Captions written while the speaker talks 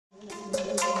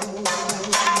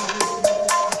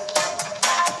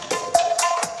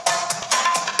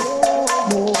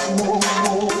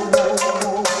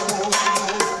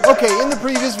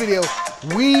previous video,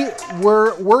 we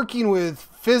were working with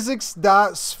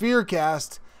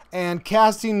Physics.SphereCast and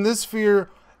casting this sphere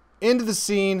into the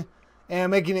scene and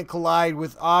making it collide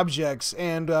with objects.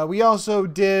 And we also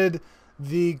did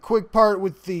the quick part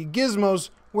with the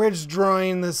gizmos where it's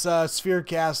drawing this sphere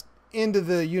cast into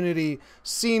the Unity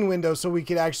scene window so we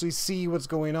could actually see what's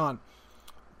going on.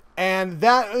 And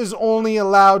that is only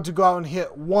allowed to go out and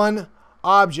hit one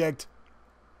object,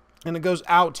 and it goes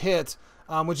out hit,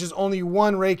 which is only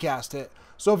one raycast hit.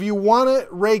 So if you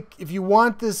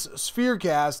want this sphere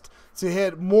cast to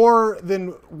hit more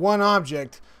than one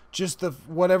object, just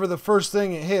whatever the first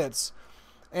thing it hits,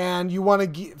 and you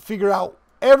want to figure out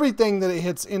everything that it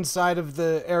hits inside of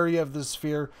the area of the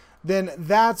sphere, then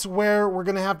that's where we're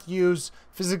going to have to use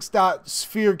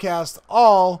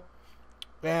Physics.SphereCastAll.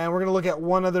 And we're going to look at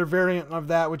one other variant of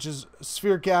that, which is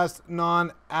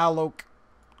SphereCastNonAlloc,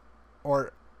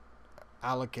 or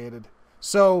allocated.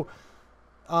 So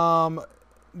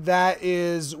that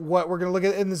is what we're going to look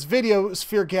at in this video,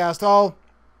 SphereCastAll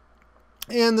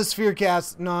and the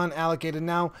SphereCastNonAllocated.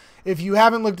 Now, if you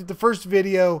haven't looked at the first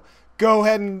video, go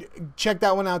ahead and check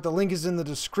that one out. The link is in the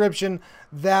description.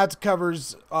 That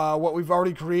covers what we've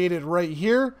already created right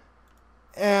here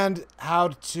and how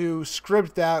to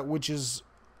script that, which is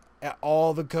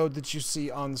all the code that you see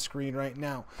on the screen right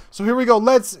now. So here we go.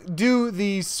 Let's do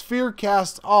the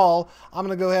SphereCastAll. I'm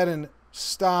going to go ahead and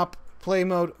stop play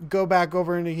mode, go back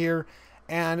over into here,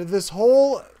 and this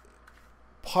whole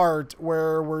part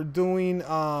where we're doing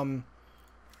the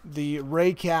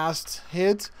raycast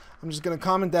hit, I'm just going to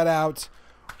comment that out.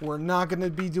 We're not going to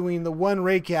be doing the one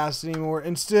raycast anymore.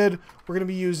 Instead, we're going to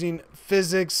be using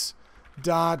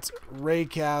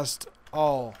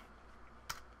Physics.RaycastAll.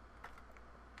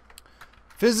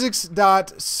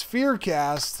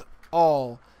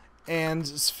 Physics.SphereCastAll. And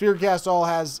SphereCastAll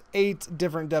has 8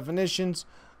 different definitions.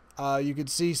 You could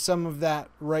see some of that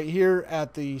right here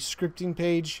at the scripting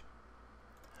page.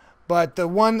 But the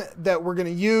one that we're going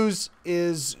to use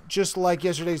is just like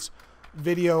yesterday's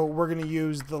video. We're going to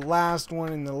use the last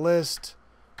one in the list,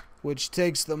 which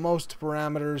takes the most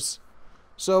parameters.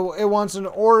 So it wants an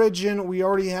origin. We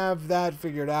already have that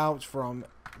figured out from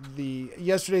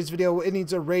yesterday's video. It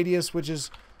needs a radius, which is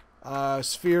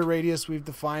sphere radius. We've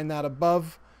defined that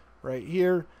above right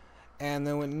here. And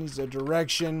then it needs a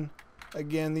direction.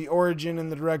 Again, the origin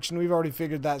and the direction, we've already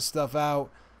figured that stuff out.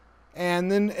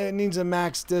 And then it needs a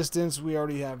max distance. We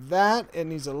already have that. It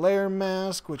needs a layer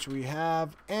mask, which we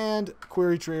have. And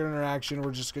query trigger interaction,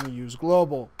 we're just going to use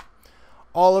global.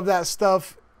 All of that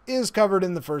stuff is covered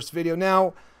in the first video.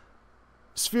 Now,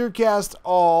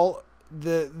 SphereCastAll,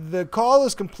 the call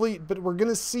is complete, but we're going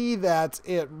to see that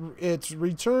it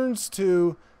returns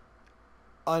to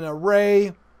an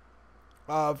array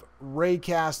of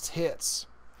raycast hits.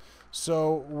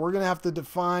 So we're going to have to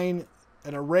define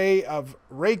an array of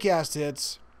raycast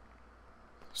hits.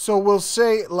 So we'll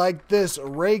say like this,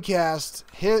 raycast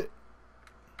hit,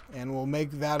 and we'll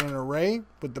make that an array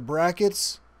with the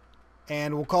brackets,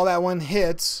 and we'll call that one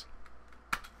hits.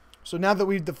 So now that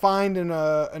we've defined an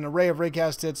array of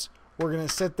raycast hits, we're going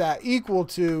to set that equal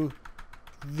to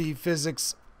the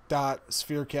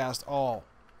Physics.SphereCastAll.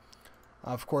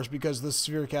 Of course, because the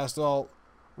SphereCastAll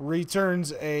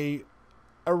returns a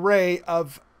array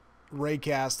of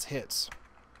raycast hits.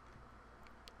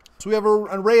 So we have an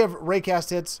array of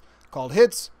raycast hits called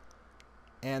hits,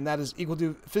 and that is equal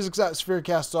to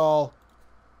Physics.SphereCastAll.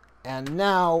 And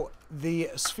now the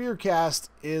SphereCast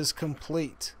is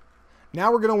complete.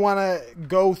 Now we're going to want to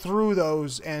go through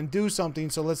those and do something.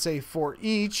 So let's say for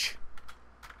each,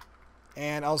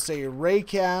 and I'll say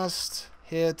raycast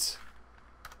hit.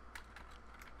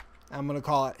 I'm going to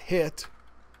call it hit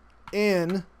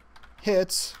in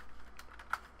hits.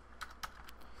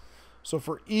 So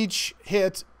for each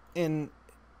hit in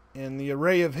the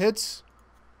array of hits,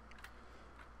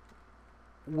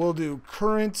 we'll do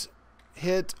current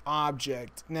hit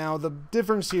object. Now the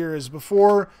difference here is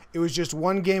before it was just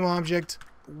one game object.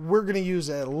 We're going to use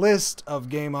a list of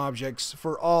game objects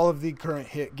for all of the current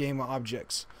hit game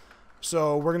objects.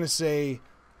 So we're going to say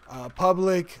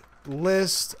public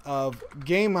list of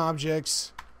game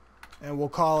objects, and we'll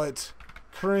call it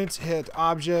current hit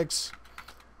objects.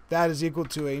 That is equal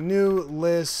to a new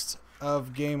list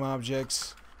of game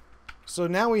objects. So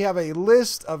now we have a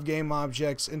list of game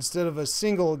objects instead of a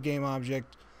single game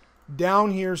object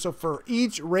down here. So for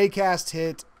each raycast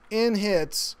hit in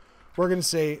hits, we're going to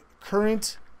say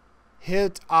current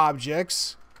hit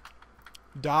objects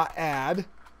dot add,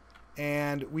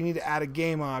 and we need to add a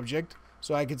game object.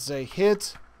 So I could say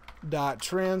hit dot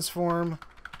transform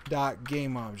dot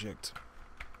game object.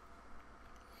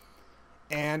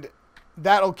 And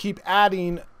that'll keep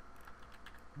adding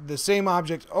the same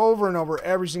object over and over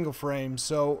every single frame.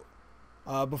 So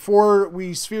before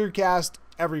we sphere cast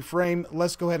every frame,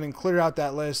 let's go ahead and clear out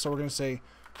that list. So we're going to say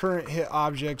current hit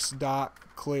objects dot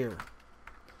clear,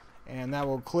 and that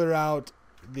will clear out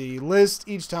the list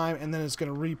each time, and then it's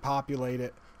going to repopulate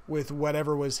it with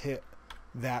whatever was hit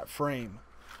that frame.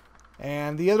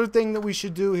 And the other thing that we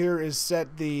should do here is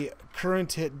set the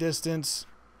current hit distance.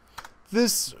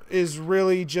 This is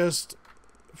really just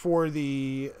for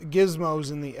the gizmos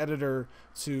in the editor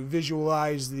to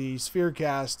visualize the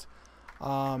SphereCast.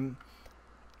 And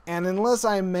unless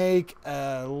I make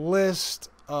a list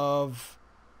of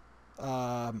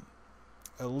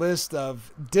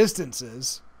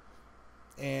distances,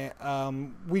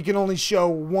 and we can only show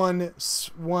one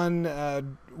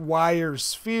wire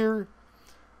sphere.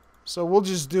 So we'll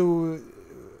just do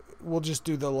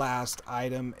the last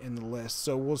item in the list.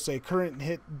 So we'll say current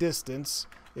hit distance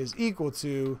is equal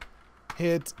to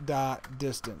hit dot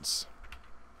distance.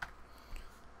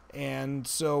 And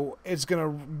so it's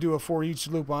going to do a for each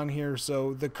loop on here.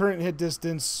 So the current hit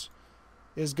distance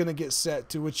is going to get set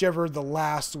to whichever the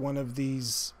last one of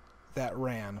these that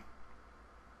ran.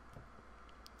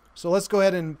 So let's go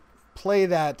ahead and play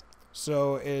that.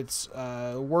 So it's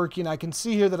working. I can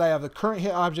see here that I have the current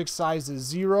hit object size is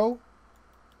 0.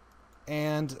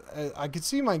 And I can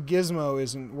see my gizmo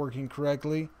isn't working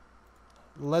correctly.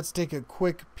 Let's take a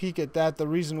quick peek at that. The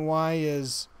reason why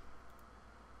is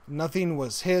nothing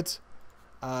was hit.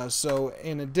 So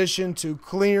in addition to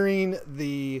clearing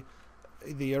the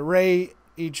array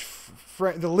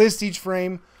the list each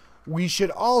frame, we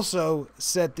should also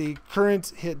set the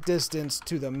current hit distance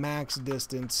to the max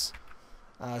distance.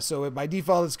 So by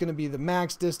default it's going to be the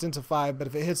max distance of 5, but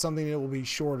if it hits something it will be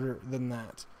shorter than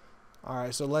that.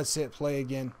 Alright, so let's hit play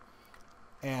again.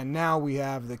 And now we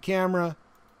have the camera,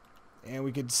 and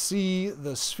we could see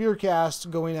the SphereCast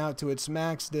going out to its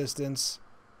max distance.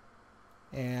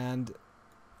 And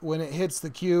when it hits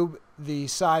the cube, the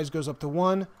size goes up to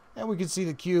 1, and we can see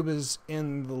the cube is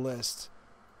in the list.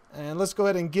 And let's go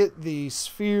ahead and get the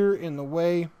sphere in the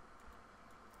way.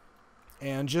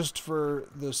 And just for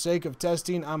the sake of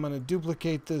testing, I'm going to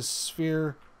duplicate this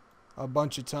sphere a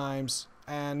bunch of times.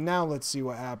 And now let's see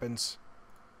what happens.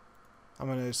 I'm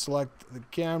going to select the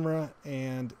camera,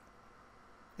 and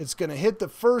it's going to hit the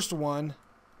first one.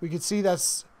 We can see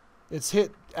it's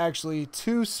hit actually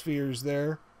 2 spheres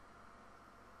there.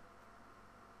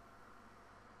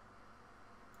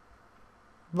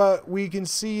 But we can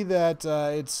see that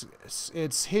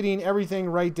it's hitting everything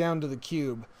right down to the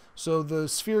cube. So the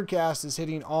SphereCast is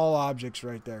hitting all objects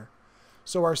right there.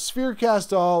 So our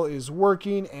SphereCastAll is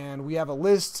working, and we have a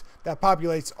list that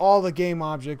populates all the game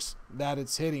objects that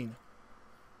it's hitting.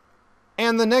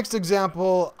 And the next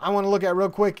example I want to look at real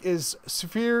quick is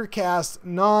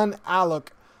SphereCastNonAlloc,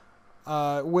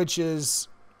 which is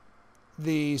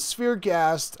the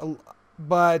SphereCast,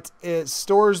 but it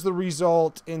stores the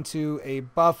result into a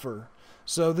buffer.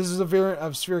 So this is a variant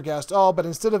of SphereCastAll, but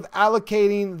instead of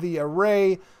allocating the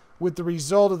array with the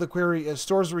result of the query, it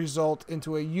stores the result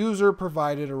into a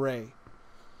user-provided array.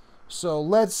 So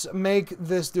let's make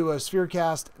this do a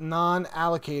SphereCast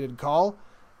non-allocated call.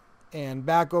 And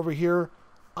back over here,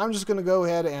 I'm just going to go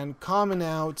ahead and comment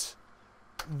out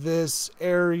this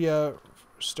area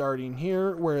starting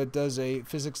here where it does a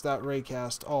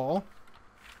Physics.SphereCastAll.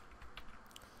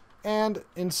 And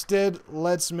instead,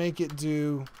 let's make it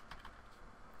do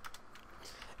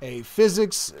a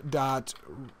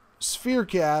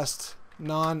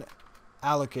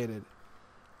Physics.SphereCastNonAllocated.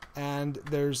 And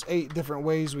there's 8 different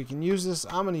ways we can use this.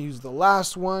 I'm going to use the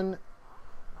last one,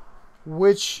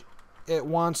 which it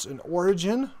wants an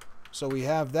origin. So we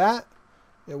have that.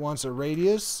 It wants a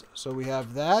radius. So we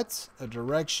have that. A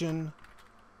direction.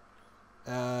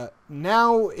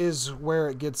 Now is where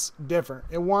it gets different.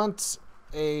 It wants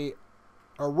an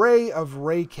array of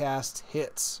raycast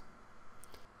hits.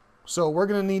 So we're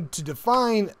going to need to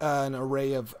define an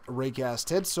array of raycast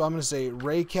hits. So I'm going to say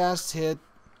raycast hit,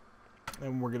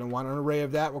 and we're going to want an array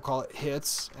of that. We'll call it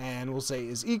hits, and we'll say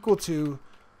is equal to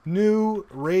new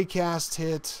raycast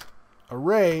hit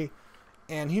array.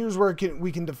 And here's where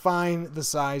we can define the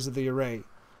size of the array.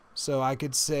 So I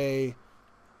could say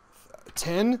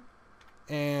 10,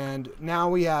 and now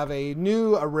we have a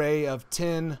new array of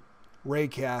 10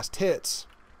 raycast hits.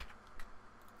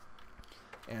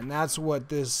 And that's what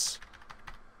this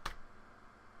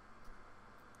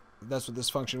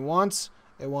function wants.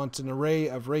 It wants an array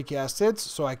of raycast hits,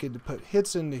 so I could put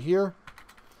hits into here.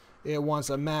 It wants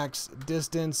a max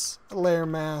distance, a layer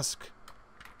mask,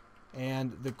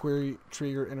 and the query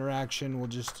trigger interaction will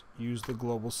just use the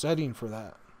global setting for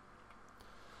that.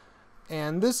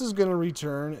 And this is going to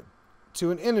return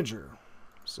to an integer.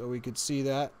 So we could see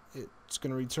that it's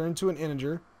going to return to an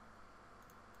integer.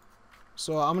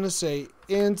 So I'm going to say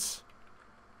int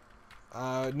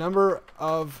number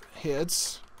of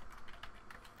hits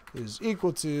is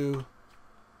equal to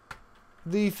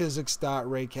the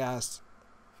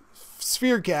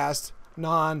Physics.SphereCast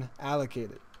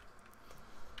non-allocated.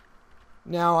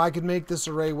 Now I could make this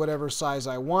array whatever size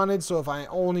I wanted, so if I'm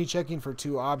only checking for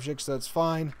 2 objects, that's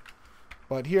fine.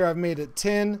 But here I've made it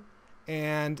 10,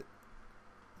 and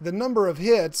the number of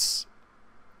hits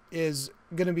is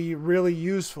going to be really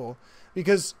useful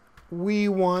because we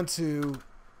want to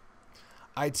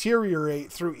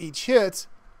iterate through each hit,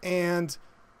 and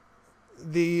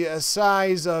the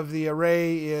size of the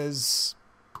array is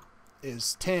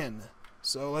 10.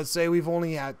 So let's say we've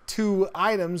only had 2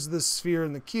 items, the sphere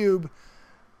and the cube.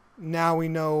 Now we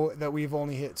know that we've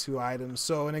only hit 2 items.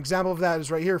 So an example of that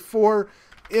is right here. For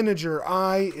integer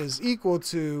I is equal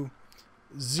to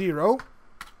 0,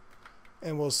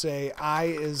 and we'll say I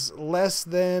is less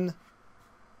than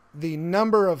the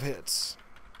number of hits.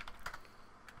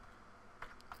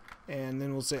 And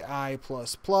then we'll say I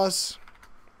plus plus.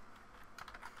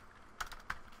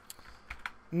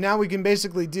 Now we can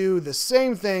basically do the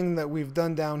same thing that we've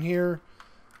done down here.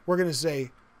 We're going to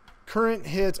say current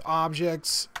hit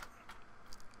objects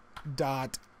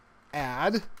dot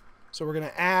add. So we're going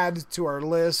to add to our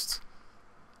list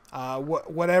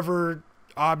whatever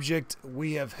object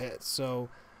we have hit. So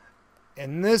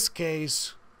in this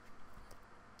case,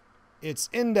 its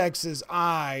index is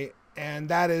I, and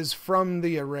that is from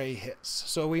the array hits.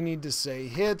 So we need to say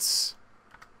hits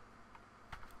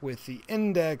with the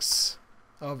index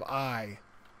of I,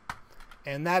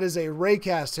 and that is a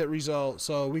raycast hit result.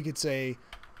 So we could say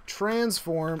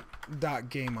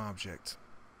transform.gameObject.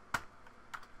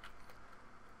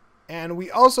 And we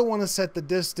also want to set the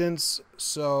distance,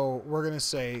 so we're going to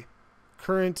say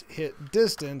current hit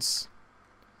distance,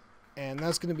 and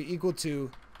that's going to be equal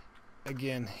to,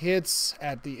 again, hits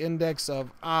at the index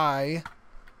of I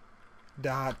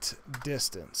dot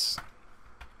distance.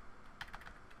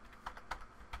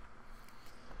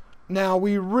 Now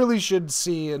we really should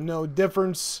see no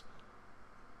difference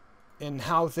in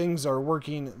how things are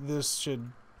working. This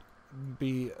should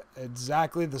be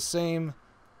exactly the same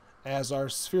as our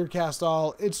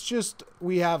SphereCastAll. It's just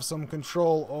we have some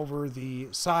control over the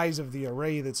size of the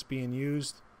array that's being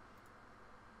used.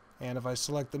 And if I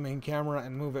select the main camera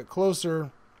and move it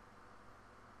closer,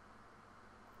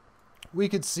 we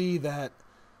could see that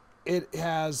it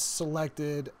has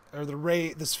selected, or the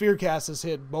SphereCast has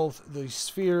hit both the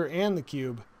sphere and the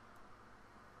cube.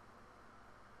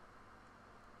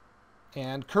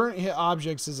 And current hit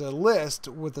objects is a list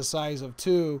with a size of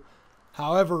 2.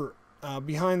 However,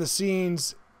 behind the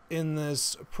scenes in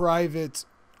this private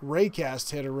raycast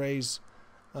hit arrays,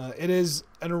 it is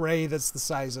an array that's the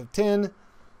size of 10.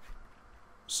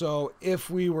 So if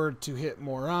we were to hit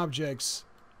more objects,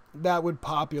 that would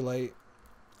populate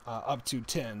up to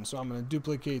 10. So I'm going to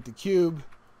duplicate the cube,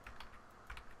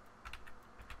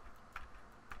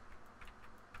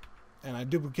 and I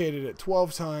duplicated it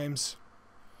 12 times.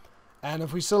 And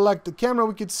if we select the camera,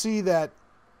 we could see that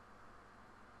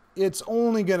it's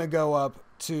only going to go up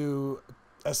to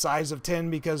a size of 10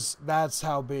 because that's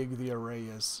how big the array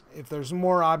is. If there's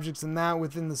more objects than that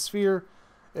within the sphere,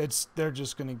 they're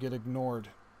just going to get ignored.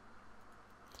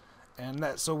 And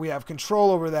so we have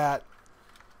control over that.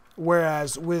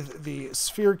 Whereas with the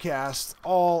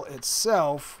SphereCastAll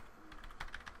itself,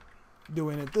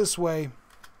 doing it this way,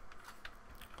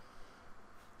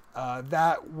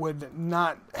 that would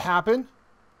not happen.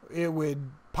 It would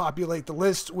populate the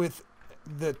list with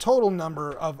the total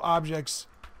number of objects.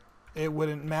 It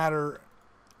wouldn't matter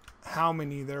how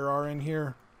many there are in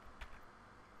here.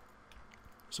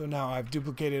 So now I've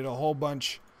duplicated a whole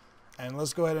bunch, and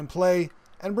let's go ahead and play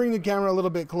and bring the camera a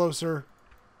little bit closer.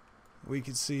 We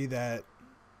can see that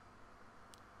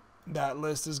that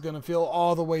list is going to fill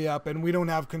all the way up, and we don't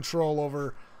have control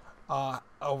over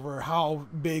how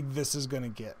big this is going to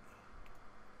get.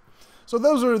 So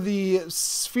those are the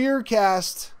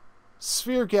SphereCast,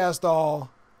 SphereCastAll,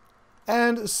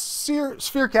 and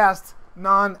SphereCast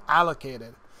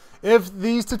non-allocated. If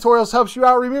these tutorials helps you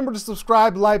out, remember to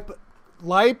subscribe, like,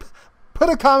 put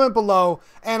a comment below,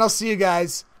 and I'll see you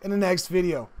guys in the next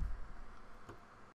video.